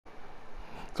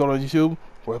What's going on YouTube?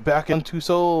 We're back in Two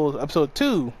Souls, episode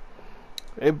 2.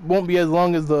 It won't be as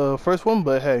long as the first one,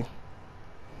 but hey,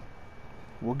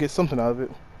 we'll get something out of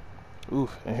it.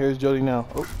 Oof, and here's Jody now.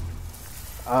 Oh,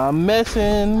 I'm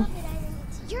messing.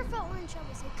 It's your fault we're in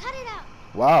trouble, so cut it out.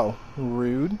 Wow,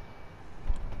 rude.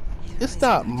 It's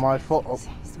not my fault. Oh. He's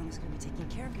the one who's gonna be taking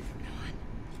care of you from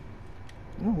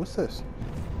now on. Ooh, what's this?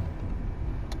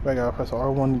 I gotta press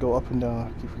R1 to go up and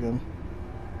down. I keep forgetting.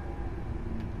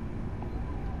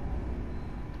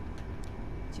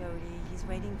 Jody, he's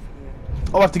waiting for you.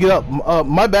 Oh, I have to get up.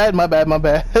 My bad. I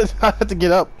have to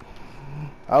get up.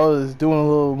 I was doing a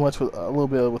little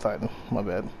bit with item. My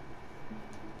bad.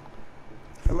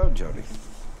 Hello, Jody.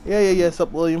 Yeah. What's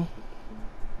up, William?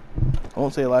 I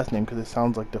won't say your last name because it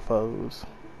sounds like Defoe's.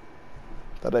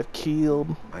 That I've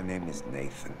killed. My name is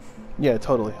Nathan. Yeah,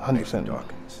 totally. 100%. Nathan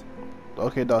Dawkins.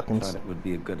 Okay, I Dawkins. thought it would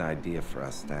be a good idea for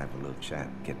us to have a little chat,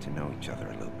 get to know each other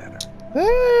a little better.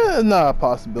 Not a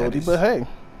possibility, but hey.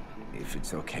 If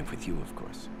it's okay with you, of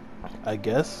course. I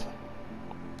guess.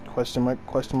 Question mark,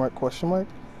 question mark, question mark.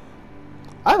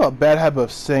 I have a bad habit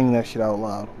of saying that shit out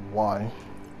loud. Why?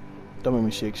 Don't make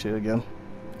me shake shit again.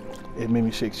 It made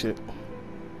me shake shit.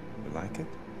 You like it?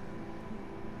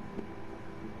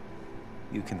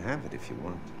 You can have it if you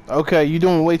want. Okay, you're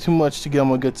doing way too much to get on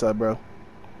my good side, bro.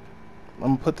 I'm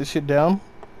gonna put this shit down.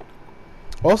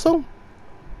 Also,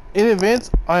 in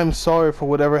advance, I am sorry for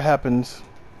whatever happens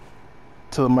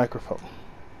to the microphone.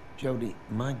 Jody,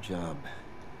 my job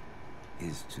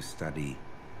is to study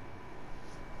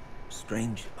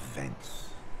strange events.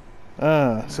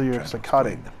 So you're Try to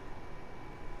psychotic. explain them.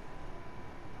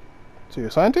 So you're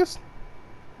a scientist?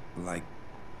 Like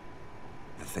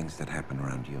the things that happen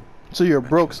around you. So you're a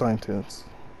broke scientist.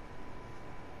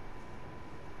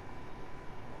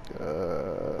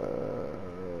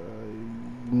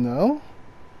 No?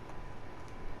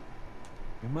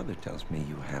 Your mother tells me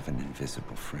you have an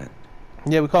invisible friend.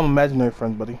 Yeah, we call them imaginary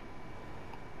friends, buddy.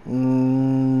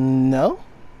 No?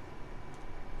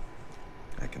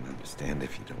 I can understand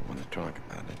if you don't want to talk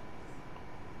about it.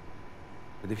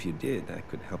 But if you did, I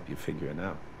could help you figure it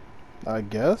out. I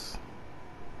guess.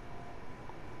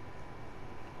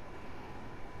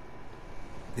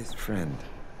 This friend,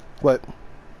 What?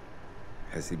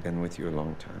 has he been with you a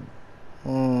long time?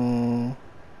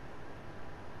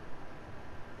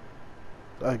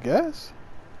 I guess.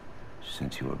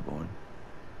 Since you were born?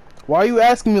 Why are you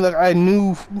asking me like I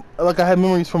knew, like I had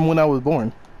memories from when I was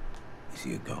born? Is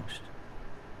he a ghost?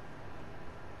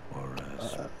 Or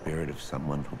a spirit of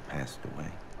someone who passed away?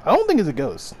 I don't think it's a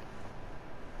ghost.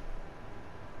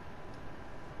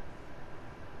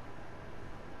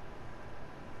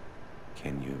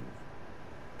 Can you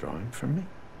draw him for me?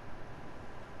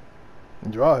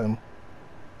 Draw him.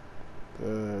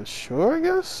 Sure, I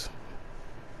guess.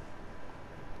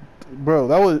 Bro,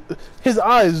 that was his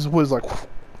eyes was like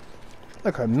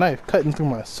a knife cutting through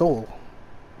my soul.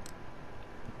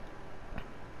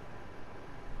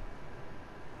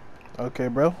 Okay,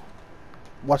 bro.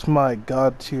 Watch my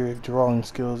god tier drawing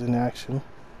skills in action.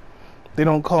 They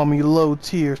don't call me low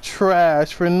tier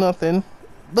trash for nothing.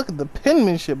 Look at the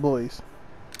penmanship, boys.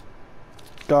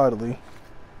 Godly.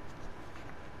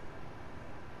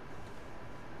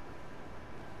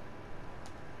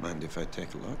 Mind if I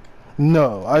take a look?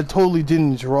 No, I totally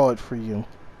didn't draw it for you.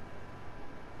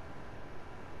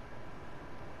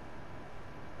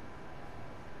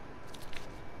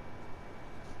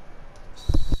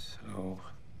 So,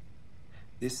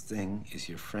 this thing is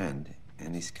your friend,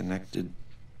 and he's connected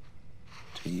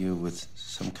to you with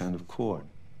some kind of cord.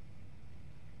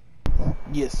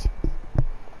 Yes.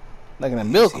 Like an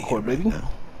umbilical Is he cord, here right baby. now?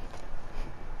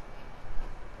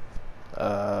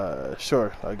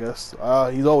 Sure, I guess.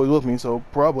 He's always with me, so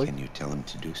probably. Can you tell him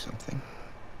to do something?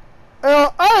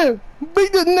 I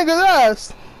beat this nigga's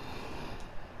ass!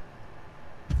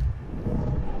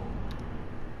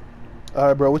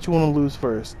 Alright, bro, what you want to lose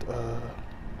first?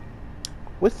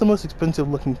 What's the most expensive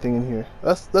looking thing in here?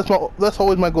 That's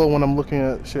always my goal when I'm looking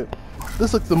at shit.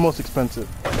 This looks the most expensive.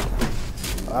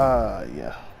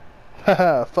 Yeah.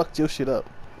 Haha, fucked your shit up.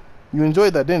 You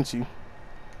enjoyed that, didn't you?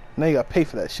 Now you gotta pay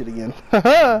for that shit again.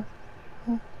 Haha!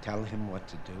 Tell him what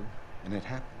to do, and it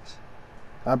happens.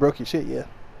 I broke your shit, yeah.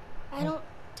 I don't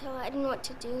tell Aiden what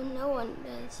to do. No one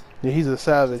does. Yeah, he's a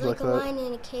savage He's like a that. lion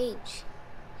in a cage.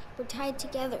 We're tied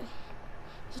together.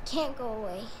 He can't go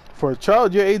away. For a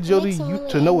child your age, Jody, makes him you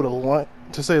really to know what a angry. line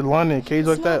to say line in a cage It's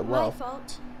like that, not my wow.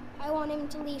 fault. I want him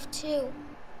to leave too.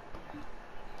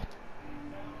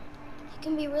 He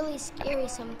can be really scary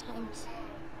sometimes.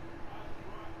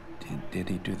 Did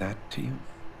he do that to you?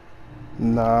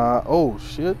 Nah. Oh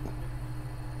shit.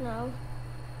 No.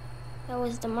 That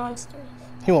was the monsters.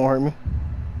 He won't hurt me.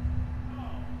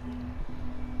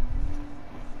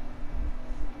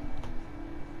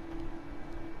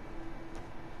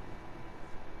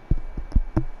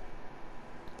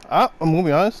 I'm gonna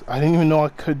be honest, I didn't even know I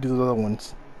could do those other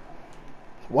ones.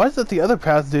 Why is it the other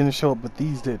paths didn't show up, but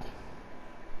these did?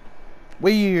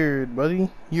 Weird, buddy.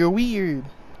 You're weird.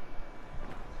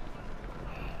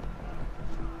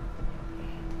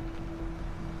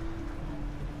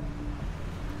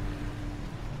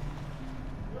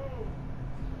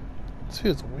 This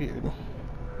feels weird.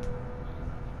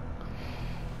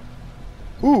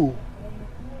 Ooh.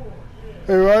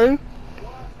 Hey, Ryan.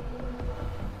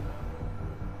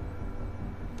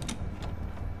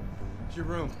 It's your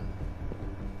room.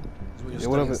 Yeah,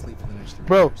 what of it?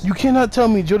 Bro, you cannot tell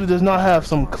me Jody does not have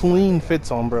some clean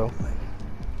fits on, bro.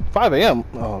 5 a.m.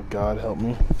 Oh, God, help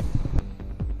me.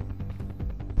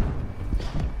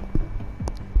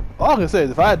 All I can say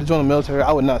is if I had to join the military,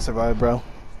 I would not survive, bro.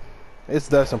 It's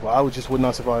that simple. I would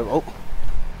not survive. Oh.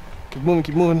 Keep moving,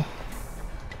 keep moving.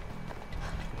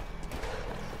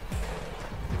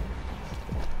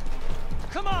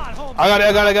 Come on, home. I got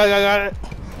it.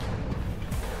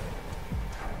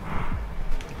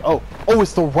 Oh,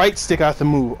 it's the right stick I have to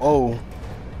move. Oh.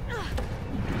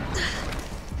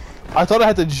 I thought I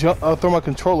had to jump, throw my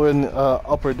controller in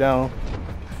up or down.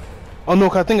 Oh no,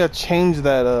 'cause I think I changed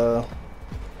that.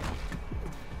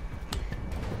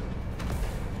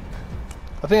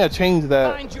 I think I changed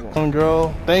that. Come on,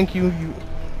 girl. Thank you.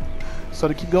 So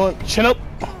to keep going, chin up.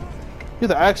 You have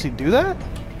to actually do that?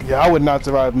 Yeah, I would not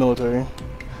survive military.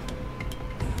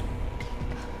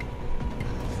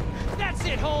 That's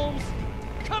it, Holmes.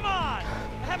 Come on. I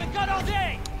haven't got all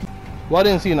day. Well, I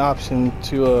didn't see an option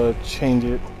to change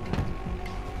it.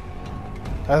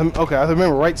 Okay, I have to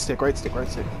remember right stick.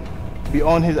 Be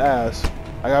on his ass.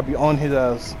 I gotta be on his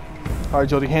ass. All right,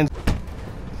 Jody, hands.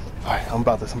 All right, I'm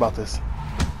about this.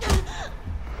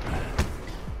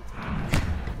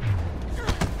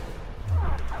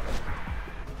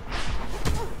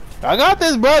 I got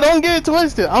this, bro. Don't get it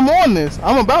twisted. I'm on this.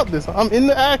 I'm about this. I'm in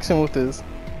the action with this.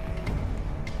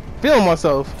 Feeling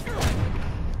myself.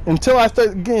 Until I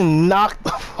start getting knocked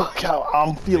the fuck out,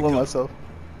 I'm feeling myself.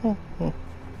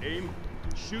 Aim,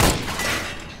 shoot,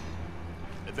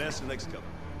 advance to the next cover.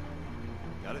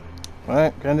 Got it?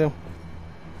 Alright, can do.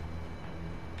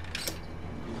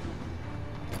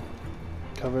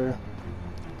 Cover.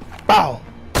 Bow!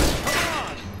 Come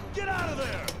on! Get out of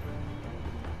there!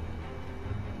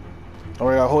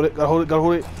 Alright, gotta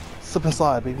hold it. Slip and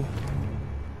slide, baby.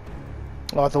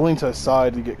 Oh, I have to lean to the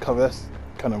side to get cover. That's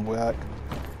kind of whack.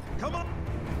 Come on!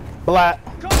 Blat.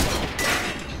 Come on!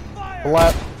 Fire!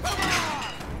 Blat. Come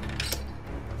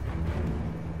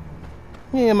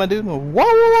on! Yeah, my dude.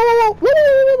 Whoa.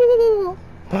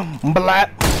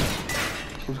 Blat.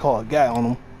 Let's call a guy on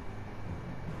him.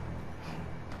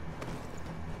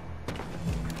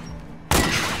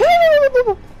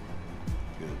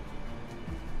 Good.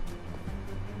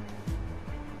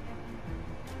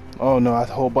 Oh no, I have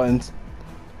to hold buttons.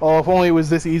 Oh, if only it was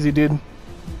this easy, dude.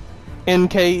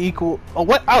 NK equal. Oh,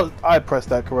 what? I pressed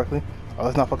that correctly. Oh,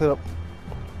 let's not fuck it up.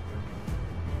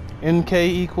 NK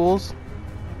equals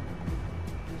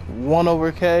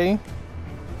 1/K.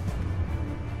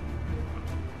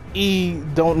 E,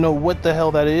 don't know what the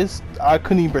hell that is. I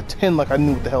couldn't even pretend like I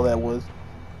knew what the hell that was.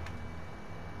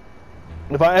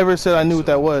 If I ever said I knew what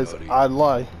that was, I'd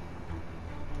lie.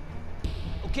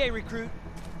 Okay, recruit.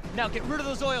 Now get rid of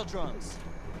those oil drums.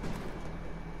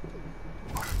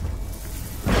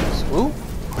 Swoop.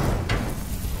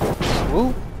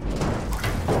 Swoop.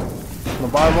 From the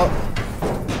bottom up.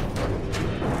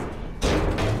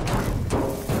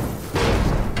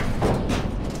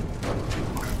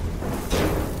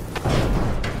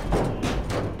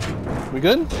 We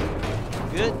good?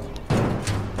 Good.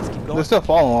 Let's keep going. They're still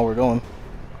following while we're going.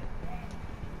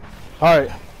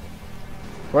 Alright.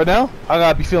 Right now, I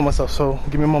gotta be feeling myself, so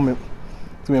give me a moment.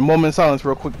 Give me a moment of silence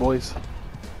real quick, boys.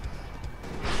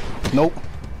 Nope.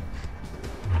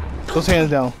 Those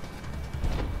hands down.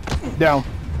 Down.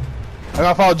 I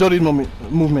gotta follow Jody's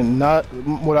movement, not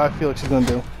what I feel like she's gonna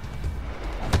do.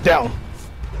 Down.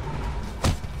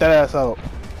 That ass out.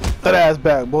 That ass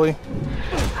back, boy.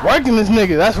 Working this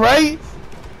nigga, that's right.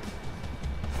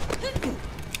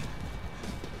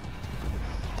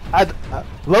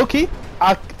 Low key,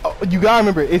 you gotta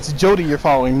remember, it's Jody you're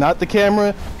following, not the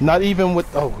camera, not even what.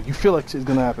 Oh, you feel like shit's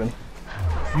gonna happen.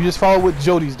 You just follow what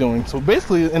Jody's doing. So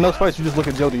basically, in those fights, you just look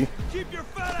at Jody. Keep your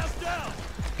fat ass down!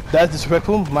 That's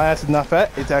disrespectful. My ass is not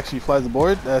fat. It actually flies the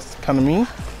board. That's kind of mean.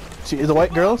 She is a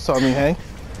white girl, so I mean, hey.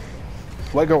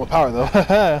 White girl with power, though.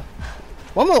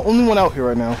 Well, I'm the only one out here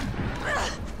right now.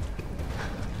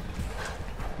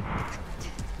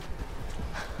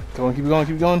 Come on, keep it going,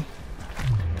 keep it going.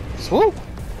 Swoop!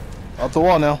 Up the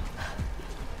wall now.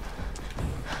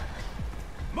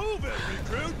 Move it,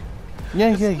 recruit. Yeah,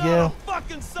 It's yeah, not yeah. a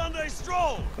fucking Sunday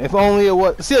stroll. If only it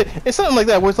was. See, it's something like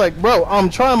that where it's like, bro, I'm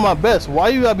trying my best. Why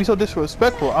you gotta be so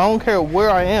disrespectful? I don't care where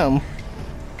I am,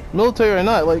 military or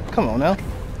not. Like, come on now.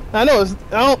 I know it's.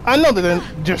 I know that they're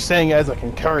just saying it as like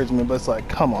encouragement, but it's like,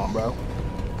 come on, bro.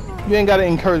 You ain't gotta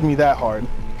encourage me that hard.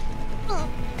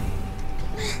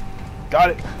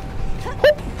 Got it.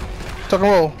 Tuck and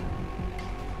roll.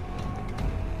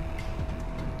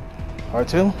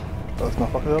 R2. Oh, let's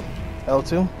not fuck it up.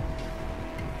 L2. Oh,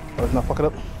 let's not fuck it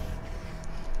up.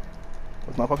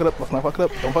 Let's not fuck it up. Let's not fuck it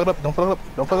up. Don't fuck it up. Don't fuck it up.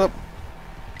 Don't fuck it up.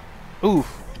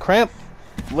 Oof. Cramp.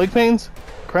 Leg pains.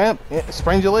 Cramp. Yeah,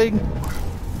 sprained your leg.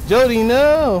 Jody,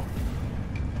 no.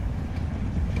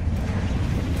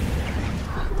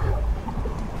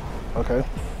 Okay.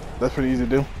 That's pretty easy to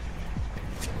do.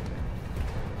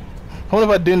 I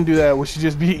wonder if I didn't do that, would she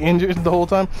just be injured the whole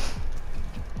time?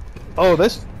 Oh,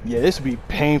 this would be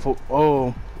painful.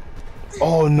 Oh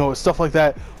no, it's stuff like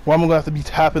that where I'm gonna have to be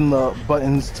tapping the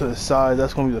buttons to the side.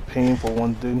 That's gonna be the painful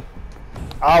one, dude.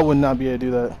 I would not be able to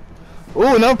do that.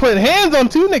 Oh, now I'm putting hands on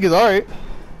two niggas. All right.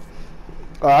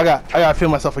 I gotta feel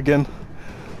myself again.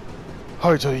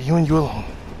 All right, Jody, you and you alone.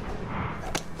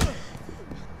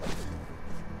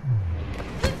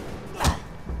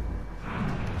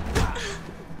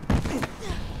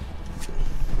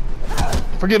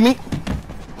 Forgive me.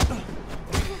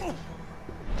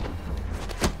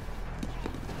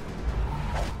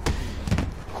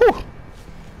 Whew.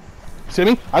 See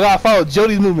me? I gotta follow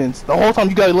Jody's movements. The whole time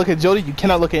you gotta look at Jody, you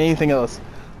cannot look at anything else.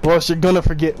 Or else you're gonna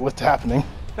forget what's happening.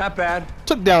 Not bad.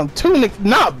 Took down two niggas.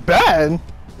 Not bad.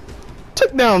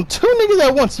 Took down two niggas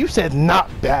at once. You said not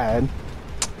bad.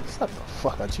 Shut the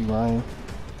fuck out you, Ryan.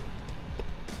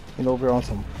 You know, over here on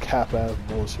some cap ass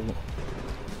bullshit.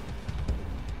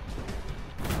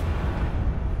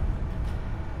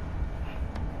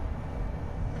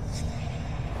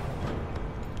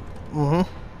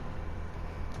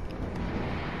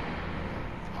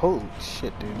 Holy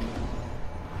shit, dude.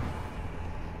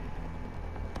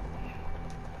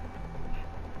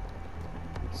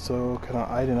 So, can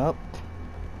I item up?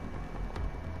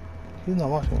 He's not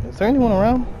watching. Is there anyone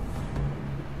around?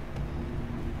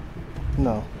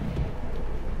 No.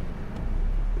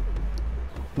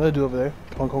 What do I do over there?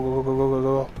 Come on, go, go, go, go, go, go,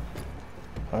 go.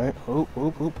 Alright. Oop,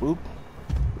 oop, oop, oop.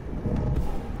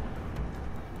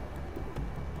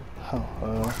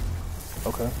 Oh,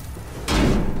 okay.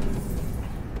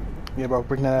 Yeah, bro,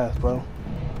 bring that ass, bro.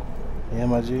 Yeah,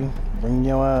 my G. Bring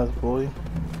your ass, boy.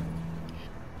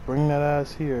 Bring that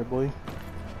ass here, boy.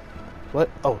 What?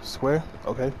 Oh, square?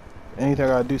 Okay. Anything I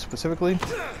gotta do specifically?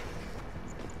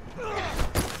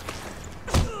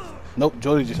 Nope,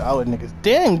 Jody just outed niggas.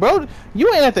 Dang, bro.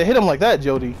 You ain't have to hit him like that,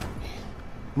 Jody.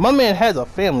 My man has a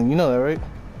family, you know that,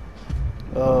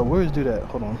 right? Where's dude at?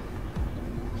 Hold on.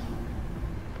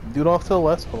 Dude off to the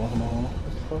left. Hold on, hold on,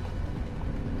 hold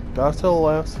on. Guys to the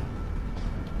left.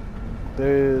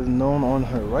 There is no one on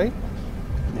her right.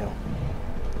 Yeah.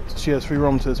 So she has free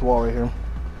roam to this wall right here.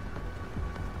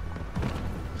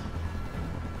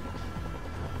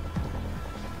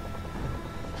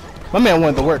 My man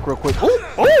wanted to work real quick. Ooh!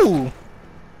 Ooh!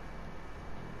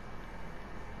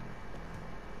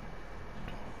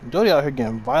 Jody out here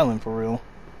getting violent for real.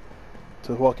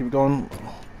 So while keep going.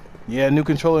 Yeah, new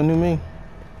controller, new me.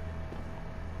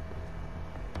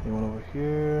 Anyone over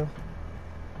here?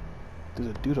 There's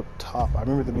a dude up top. I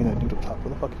remember there being a dude up top.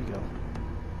 Where the fuck did he go?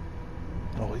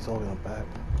 Oh, he's all the way in the back.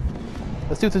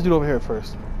 Let's see what this dude over here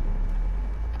first.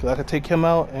 Cause I could take him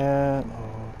out and...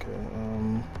 Oh, okay.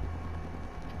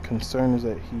 Concern is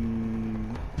that he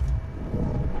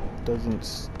doesn't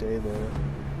stay there.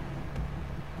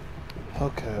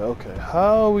 Okay, okay.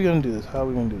 How are we gonna do this? How are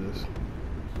we gonna do this?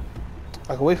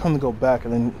 I can wait for him to go back,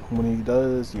 and then when he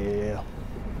does, yeah.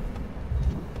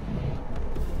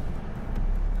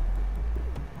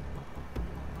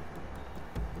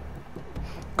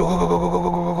 Go, go, go, go, go,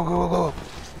 go, go, go, go, go,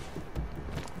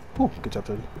 go. Ooh, good job,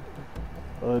 Jody.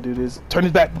 Dude is turn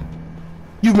his back.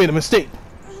 You've made a mistake.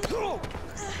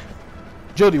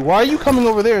 Jody, why are you coming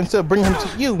over there instead of bringing him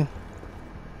to you?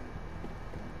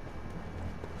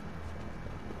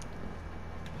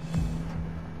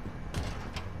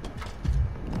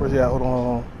 Where's he at? Hold on, hold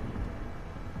on.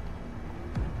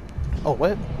 Oh,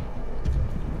 what?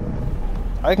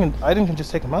 I can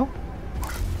just take him out?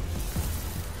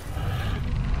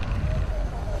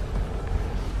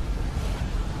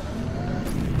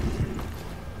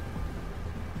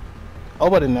 Oh,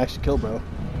 but I didn't actually kill, bro.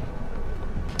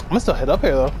 I'm gonna still head up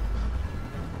here, though.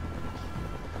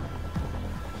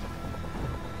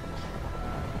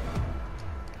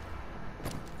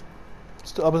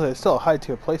 Still, I was like, it's still a high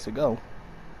tier place to go.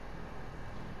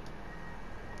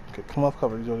 Okay, come off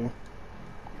cover, Jody.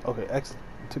 Okay, X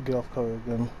to get off cover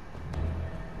again.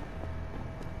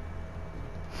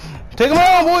 Take him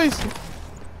out, boys!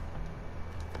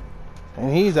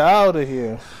 And he's out of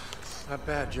here. Not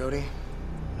bad, Jody.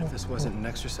 If this wasn't an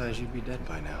exercise, you'd be dead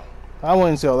by now. I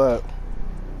wouldn't say all that.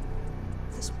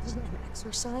 If this wasn't an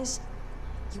exercise,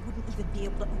 you wouldn't even be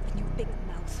able to open your big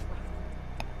mouth.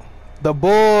 The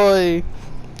boy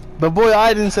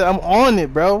I didn't say I'm on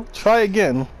it, bro. Try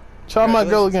again. Try my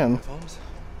girl again. Holmes.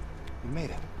 You made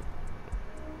it.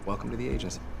 Welcome to the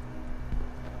agency.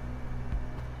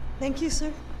 Thank you,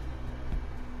 sir.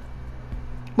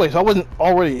 Wait, so I wasn't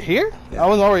already here? Yeah. I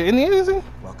wasn't already in the agency?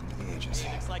 Welcome to the agency.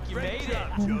 Looks like you Great made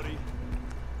job, it. Jody.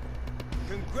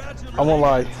 Congratulations. I won't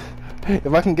lie.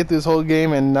 If I can get this whole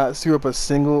game and not screw up a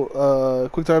single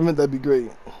quick time event, that'd be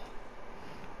great.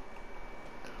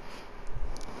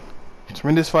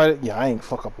 Tremendous fighter. Yeah, I ain't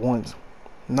fuck up once.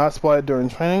 Not spotted during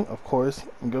training, of course.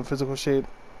 In good physical shape.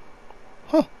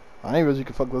 Huh. I ain't realize you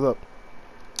could fuck this up.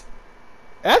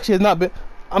 Actually, it's not been.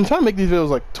 I'm trying to make these videos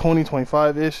like 20,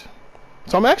 25-ish.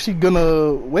 So I'm actually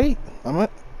gonna wait. I'm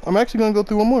actually gonna go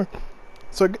through one more.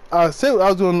 So I said I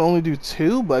was gonna only do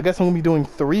 2, but I guess I'm gonna be doing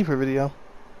 3 per video.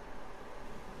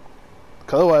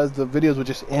 Cause otherwise the videos would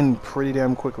just end pretty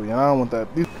damn quickly, and I don't want that.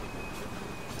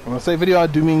 When I say video, I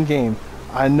do mean game.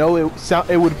 I know it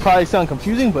would probably sound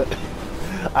confusing, but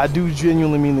I do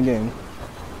genuinely mean the game.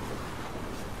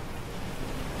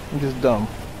 I'm just dumb.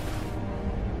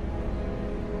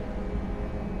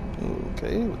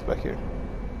 Okay, what's back here?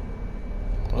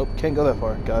 Oh, can't go that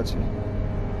far. Got you.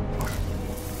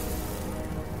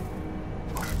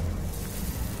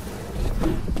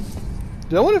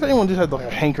 Dude, I wonder if anyone just had like a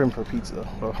hankering for pizza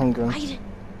or hunger. Aiden,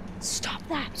 stop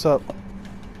that. What's up?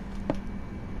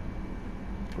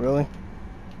 Really?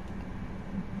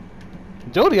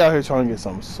 Jody out here trying to get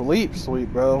some sleep,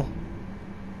 bro.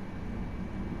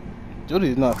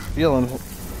 Jody's not feeling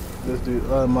this dude.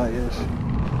 My ish.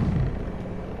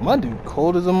 My dude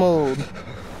cold as a mold.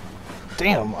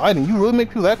 Damn, Aiden, you really make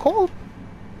people that cold?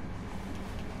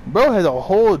 Bro has a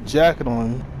whole jacket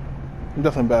on. I'm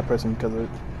definitely a bad person because of it.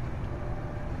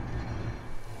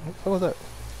 What the fuck was that?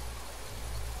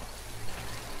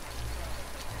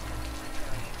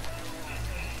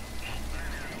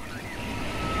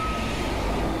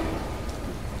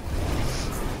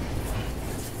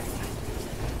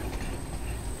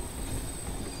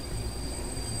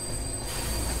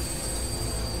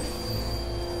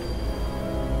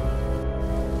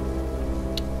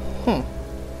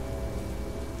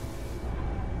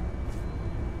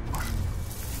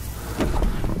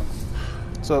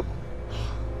 What's up?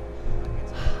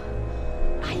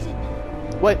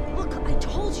 Aiden, What? look, I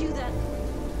told you that.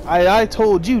 I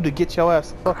told you to get your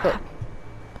ass the fuck up.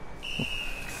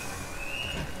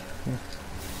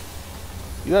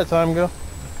 You got time, go?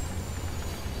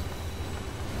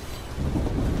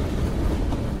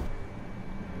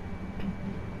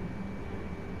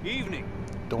 Evening.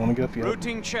 Don't want to get up yet.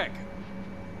 Routine check.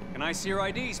 Can I see your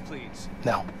IDs, please?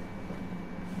 No.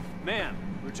 Ma'am,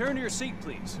 return to your seat,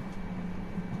 please.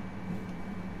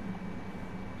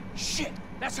 Shit!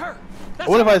 That's her! That's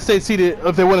What if her. I stay seated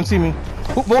if they wouldn't see me?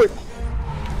 Forward!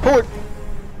 Forward!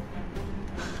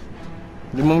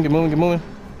 Get moving, get moving, get moving.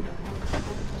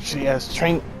 Shitty ass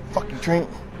train. Fuck you, train.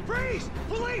 Freeze!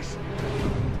 Police!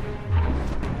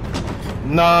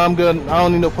 Nah, I'm good. I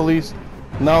don't need no police.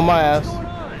 No, my ass. What's going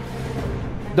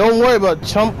on? Don't worry about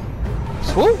chump.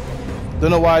 Swoop. Don't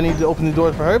know why I need to open the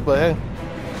door for her, but hey.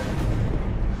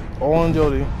 All on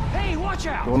Jody. Hey, watch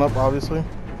out! Going up, obviously.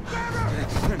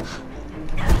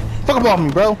 Fuck up off me,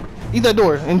 bro. Eat that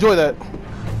door. Enjoy that.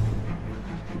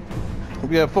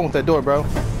 Hope you have fun with that door, bro.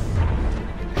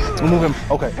 Move him.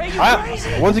 Okay. Hey, you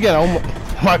crazy? Once again, I'm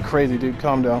not crazy, dude.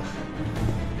 Calm down.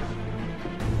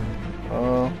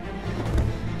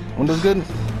 Windows good?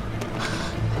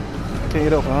 Can't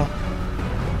get open, huh?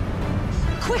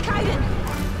 Quick, Aiden.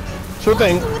 Sure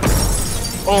thing.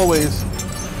 Always.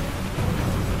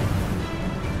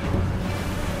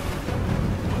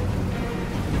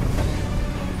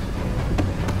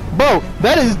 Bro,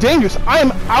 that is dangerous. I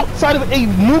am outside of a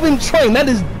moving train. That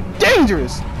is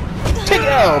dangerous. Take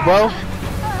L, bro.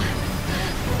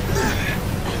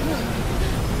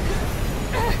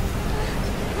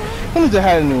 Who needs a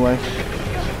hat anyway?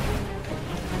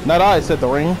 Not I said the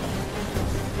ring.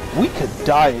 We could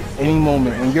die at any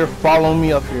moment and you're following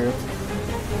me up here.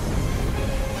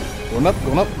 Going up,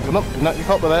 going up, going up. Do not get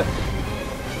caught by that.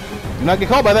 Do not get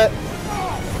caught by that.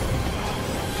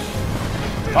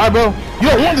 Alright, bro. You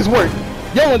don't want this work.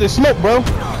 You don't want this smoke, bro.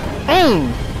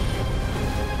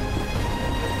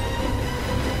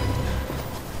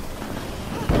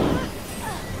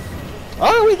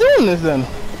 we doing this then?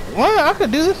 Why? I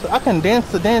could do this. I can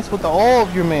dance the dance with all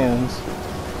of your mans.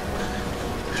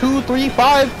 2, 3,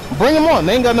 5. Bring them on.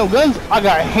 They ain't got no guns. I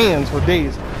got hands for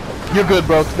days. You're good,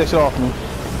 bro. Get that shit off me.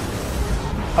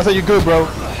 I said you're good, bro.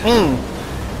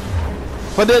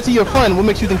 But that to your friend, what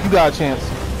makes you think you got a chance?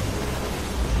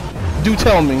 Do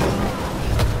tell me.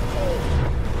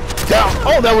 Down.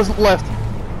 Oh, that was left.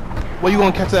 Well, you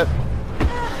gonna catch that?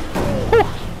 Whew.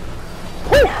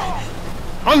 Whew.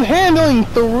 I'm handling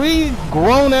 3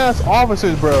 grown-ass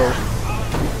officers, bro.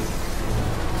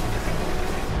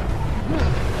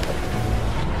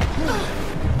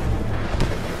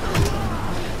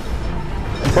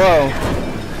 Bro,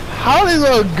 how does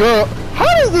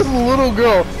this little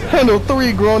girl handle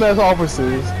 3 grown-ass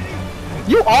officers?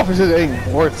 You officers ain't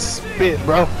worth spit,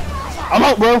 bro. I'm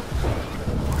out, bro.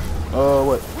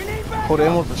 What? Hold the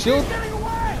ammo for shield?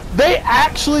 They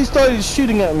actually started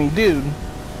shooting at me, dude.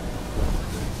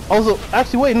 Also,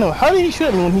 actually, wait, no. How did he shoot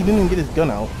at me when he didn't even get his gun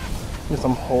out? Yes,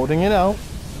 I'm holding it out.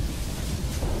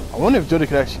 I wonder if Jody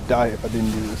could actually die if I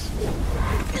didn't do this.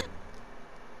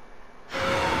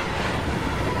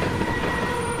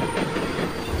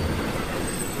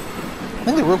 I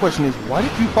think the real question is, why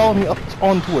did you follow me up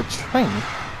onto a train?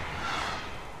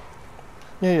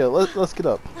 Yeah, let's get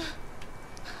up.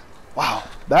 Wow,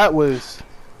 that was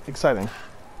exciting.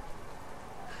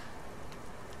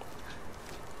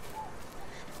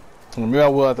 Maybe I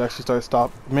will have to actually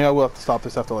maybe I will have to stop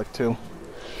this after like 2.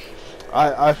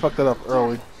 I fucked that up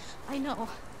early. I know.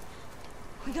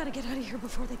 We gotta get out of here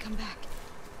before they come back.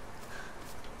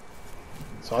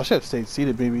 So I should have stayed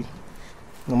seated, baby.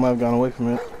 I might have gone away from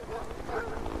it.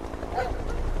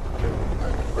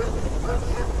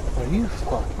 Are you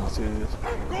fucking serious?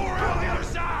 Go around the other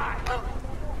side!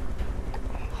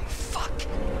 Fuck.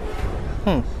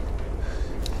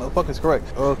 Oh, fuck is correct.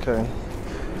 Okay.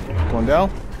 Going down?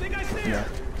 Think I see Yeah.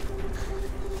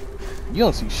 You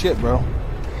don't see shit, bro.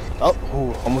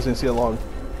 Oh, almost didn't see a log.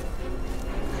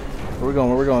 Where we going?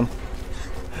 Where we going?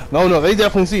 No, they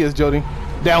definitely see us, Jody.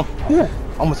 Down. Ooh,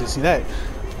 almost didn't see that.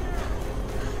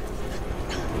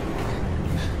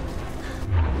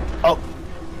 Oh,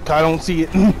 I don't see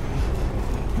it.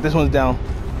 This one's down.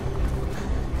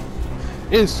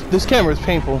 This camera is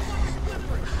painful.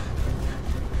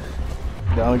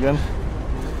 Down again.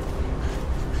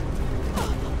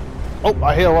 Oh,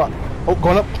 I hear a rock. Oh,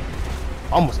 going up.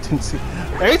 Almost didn't see.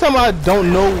 Every time I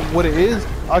don't know what it is,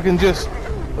 I can just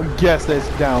guess that it's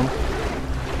down.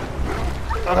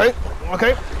 Okay.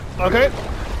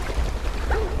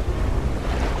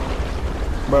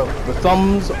 Bro, the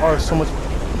thumbs are so much.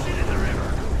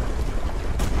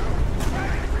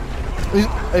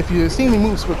 If you see me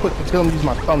move super quick, you tell me to use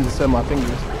my thumbs instead of my fingers.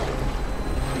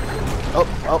 Up.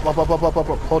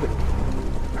 Hold it.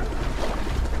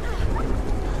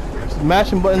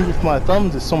 Mashing buttons with my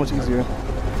thumbs is so much easier.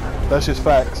 That's just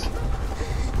facts.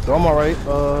 So I'm alright.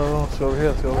 Let's go over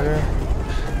here.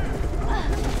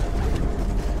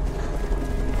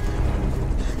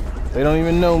 They don't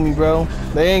even know me, bro.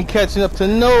 They ain't catching up to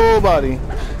nobody.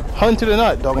 Hunted or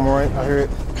not, dog, I'm alright. I hear it.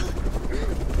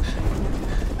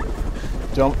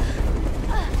 Jump.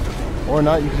 Or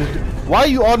not, you can just... Why are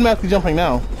you automatically jumping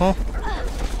now? Huh?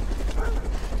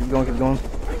 Keep going.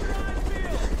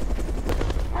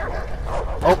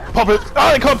 Oh, puppet!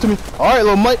 Oh, they come up to me! Alright,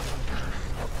 little Mike.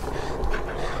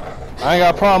 I ain't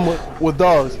got a problem with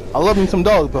dogs. I love me some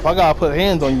dogs, but if I gotta put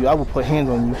hands on you, I will put hands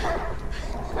on you.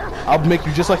 I'll make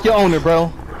you just like your owner,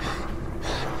 bro.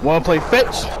 Wanna play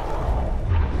fetch?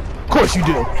 Of course you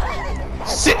do.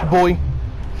 Sit, boy.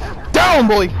 Down,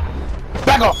 boy.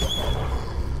 Back off.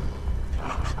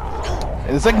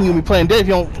 And the second you'll be playing dead if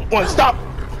you don't want to stop.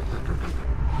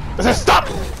 I said stop.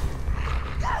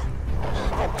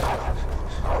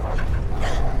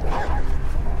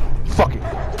 Fuck it.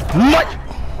 Mike.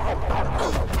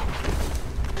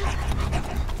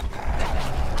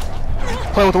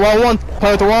 Playing with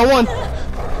the wrong one.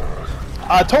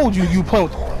 I told you playing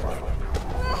with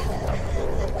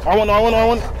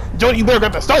R1. Jody, you better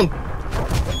grab that stone.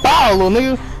 Bow, little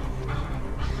nigga.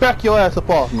 Back your ass up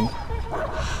off me.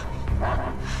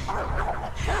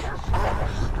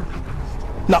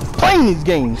 Not playing these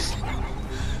games.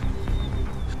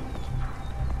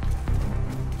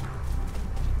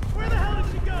 Where the hell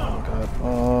did she go?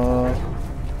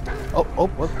 Oh,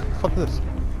 what the fuck is this?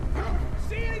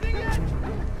 See anything yet?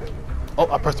 Oh,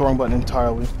 I pressed the wrong button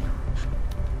entirely.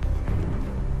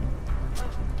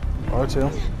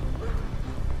 R2.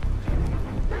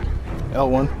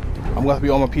 L1. I'm gonna have to be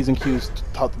on my P's and Q's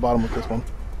top to bottom with this one.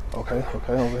 Okay,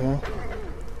 over here.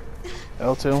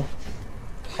 L2.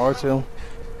 R2.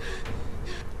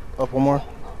 Up one more.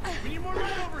 We need more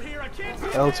light over here. I can't see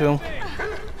L2.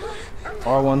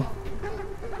 R1.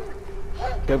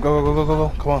 Go, go, go, go, go, go.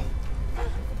 Come on.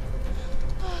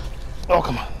 Oh,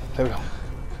 come on. There we go.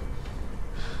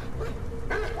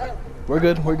 We're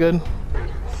good, we're good.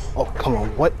 Oh, come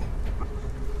on, what?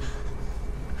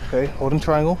 Okay, holding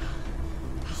triangle.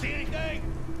 See anything?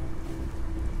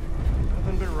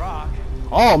 Nothing but rock.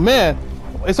 Oh, man.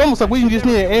 It's almost like we just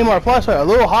need to aim our flashlight a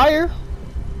little higher.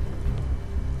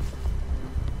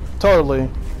 Totally.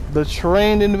 The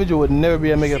trained individual would never be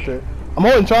able to make it up there. I'm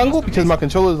holding triangle because my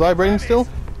controller is vibrating still,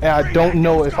 and I don't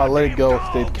know if I let it go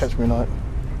if they'd catch me or not.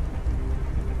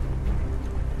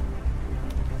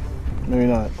 Maybe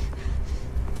not.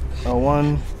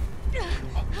 One.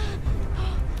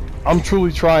 I'm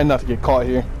truly trying not to get caught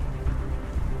here.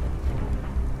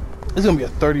 This is gonna be a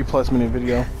 30+ minute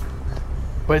video,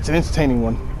 but it's an entertaining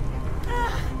one.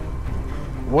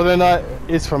 Whether or not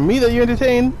it's for me that you're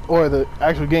entertained or the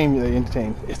actual game that you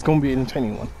entertain, it's gonna be an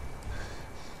entertaining one.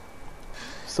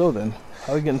 So then,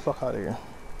 how are we getting the fuck out of here?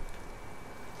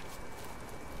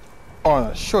 On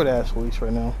a short ass release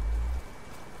right now.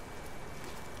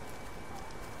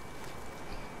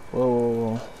 Whoa,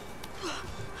 whoa, whoa.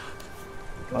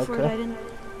 Go for it, Aiden.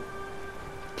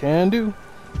 Can do,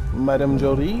 Madame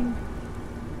Jolie.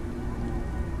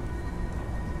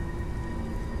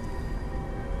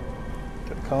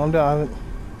 Gotta calm down.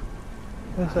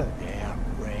 What's that? Yeah,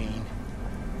 rain.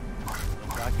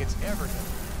 Looks like it's ever gonna.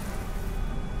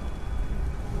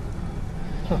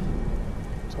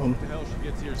 Someone, The hell she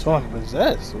gets here someone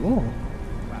possessed. Ooh.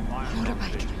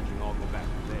 Motorbike.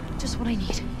 Just what I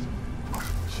need.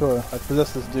 Sure, I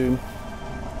possess this dude.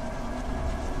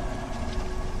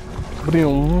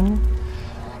 Boom.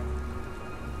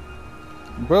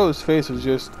 Bro's face is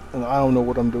just, and I don't know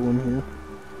what I'm doing here.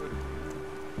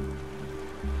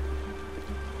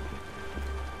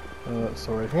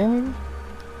 So right here maybe?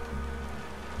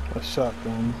 A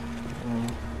shotgun.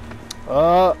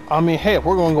 I mean, hey, if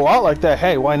we're gonna go out like that,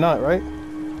 hey, why not, right?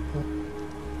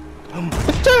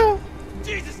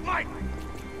 Jesus, Mike!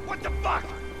 What the fuck?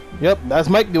 Yep, that's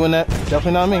Mike doing that.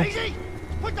 Definitely not me. Crazy?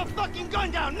 Put the fucking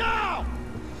gun down now!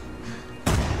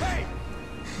 Hey!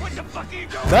 What the fuck are you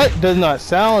doing? That does not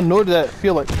sound, nor does that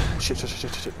feel like shit, shit, shit,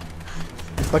 shit, shit.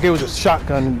 Like it was a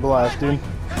shotgun blast, dude.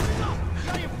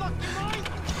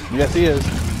 Yes, he is.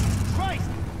 Christ!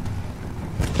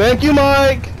 Thank you,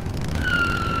 Mike.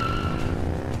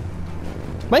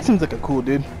 Mike seems like a cool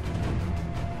dude.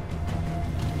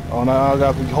 Oh, now I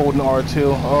gotta be holding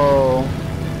R2.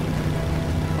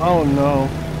 Oh no.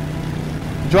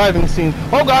 Driving scene.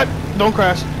 Oh god, don't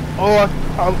crash. Oh,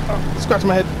 I'm scratching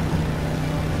my head.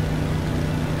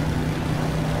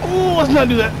 Oh, let's not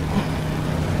do that.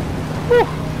 Whew.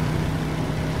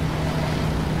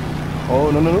 Oh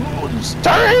no no no! Just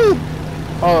turn!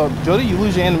 Jody, you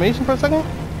lose your animation for a second?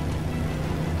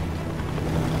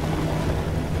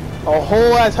 A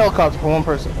whole ass helicopter for one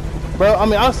person, bro. I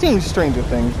mean, I've seen Stranger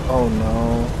Things. Oh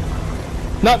no,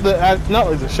 not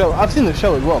like the show. I've seen the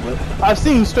show as well, but I've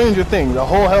seen Stranger Things. A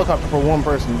whole helicopter for one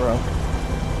person, bro.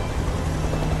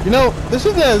 You know, this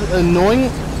isn't as annoying.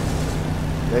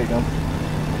 There you go.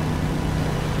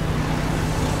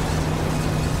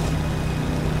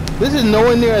 This is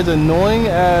nowhere near as annoying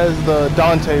as the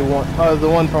Dante one, the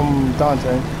one from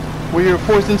Dante, where you're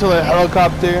forced into a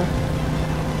helicopter.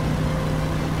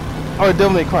 Or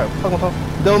Devil May Cry.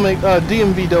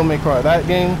 DMV Devil May Cry. That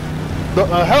game, the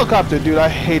helicopter, dude. I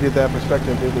hated that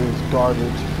perspective. It was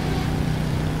garbage.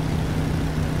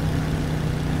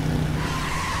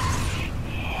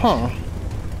 Huh.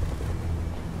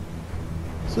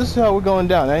 So this is how we're going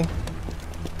down, eh?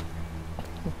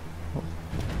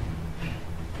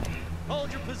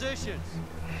 Hold your positions.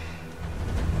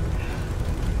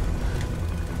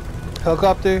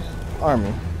 Helicopter,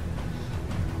 army.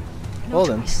 No Well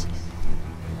then. choice.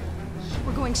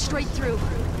 We're going straight through.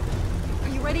 Are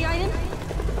you ready, Aiden?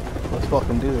 Let's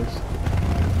fucking do this.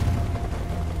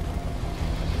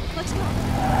 Let's go.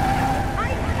 I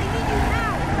need you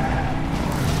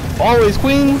now. Always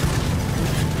queen.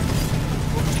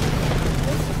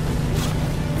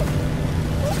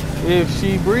 If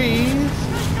she breathes.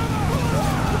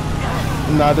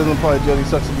 Nah, it doesn't apply to Jody.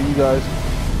 Sucks to be you guys.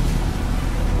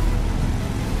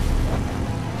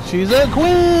 She's a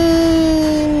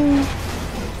queen.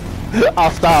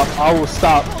 I'll stop. I will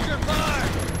stop.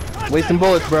 Wasting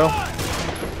bullets, bro.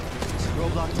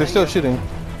 They're still shooting.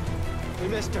 We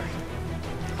missed her.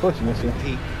 Of course you missed her.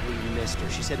 Pete, we missed her.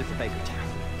 She's headed for Bakertown.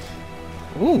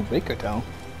 Ooh, Bakertown.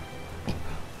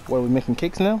 What, are we making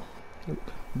cakes now?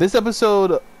 This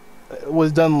episode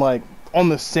was done like on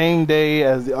the same day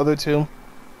as the other two.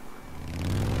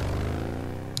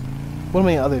 What do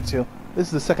I mean other two? This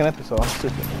is the second episode. I'm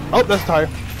stupid. Oh, that's tire.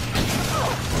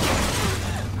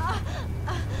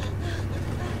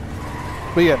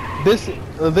 But yeah,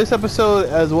 this episode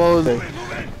as well as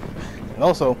and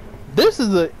also this is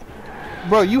the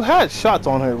bro. You had shots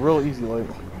on her real easy, like.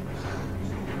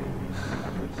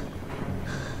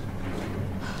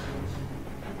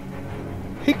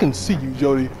 He can see you,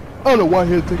 Jody. I don't know why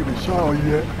he's taking a shot on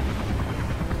you yet.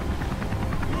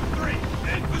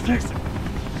 In position.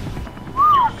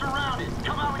 You're surrounded.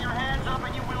 Come out with your hands up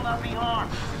and you will not be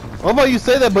harmed. How about you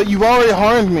say that, but you've already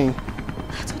harmed me.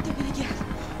 That's what they're gonna get.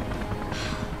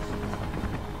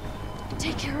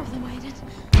 Take care of them, Aiden.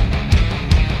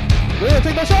 We're gonna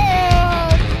take that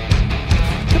shot!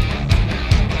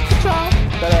 Ka-chow!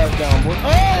 That ass down, boy.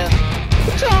 Oh!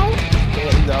 Ka-chow!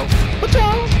 Yeah, he's out.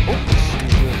 Ka-chow! Oh, shit.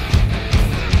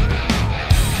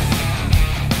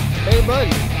 Hey, buddy.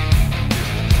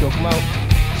 Choke him out.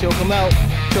 Choke him out.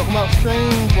 Choke him out.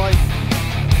 Strings like.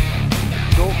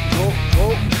 Go, go, go.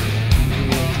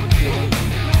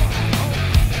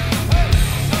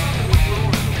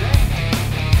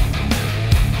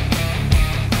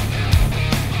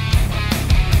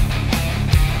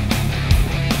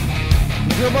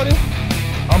 You good, buddy?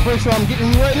 I'm pretty sure I'm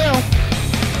getting you right now.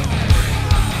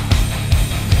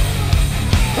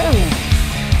 Boom.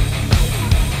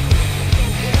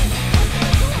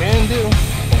 Can do.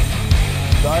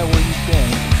 Die where you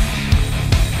stand.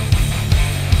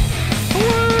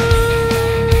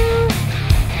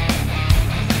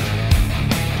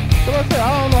 So I said, I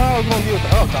don't know how I was gonna deal with the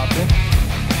helicopter.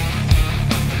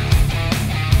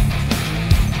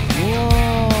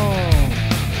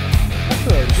 That's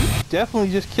good. We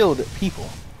definitely just killed people.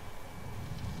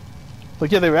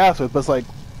 Like, yeah, they were assholes, but it's like,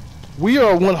 we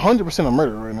are 100% a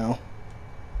murderer right now.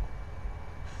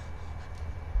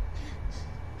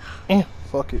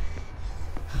 Fuck it.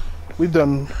 We've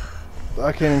done,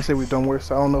 I can't even say we've done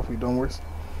worse. I don't know if we've done worse.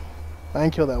 I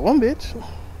ain't killed that one bitch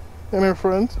and her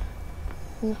friends.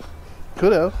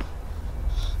 Could have.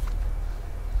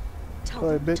 Tell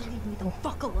Sorry, them bitch. to leave me the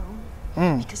fuck alone.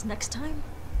 Because next time,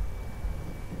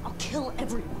 I'll kill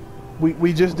everyone.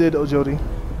 We just did, oh Jody.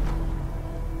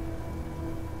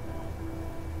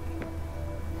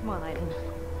 Come on, Aiden.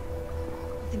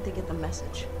 I think they get the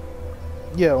message.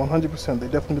 Yeah, 100%. They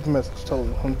definitely get the message.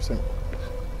 Totally, 100%.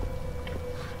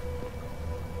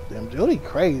 Damn, Jody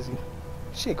crazy.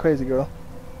 She a crazy girl.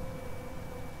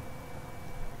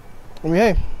 I mean,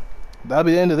 hey, that'll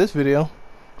be the end of this video.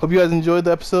 Hope you guys enjoyed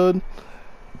the episode.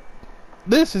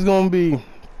 This is going to be,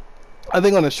 I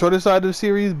think, on the shorter side of the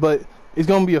series, but it's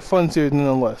going to be a fun series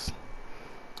nonetheless.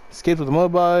 Escaped with a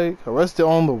motorbike, arrested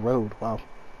on the road. Wow.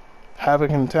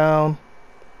 Havoc in town.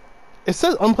 It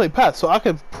says unplayed path, so I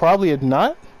could probably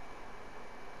not.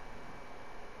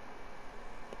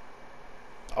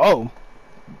 Oh,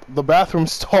 the bathroom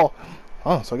stall.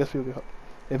 Oh, so I guess people get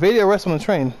evaded arrest on the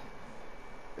train.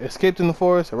 Escaped in the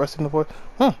forest, arrested in the forest.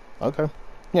 Huh, okay.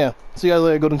 Yeah, see you guys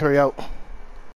later. Golden Curry out.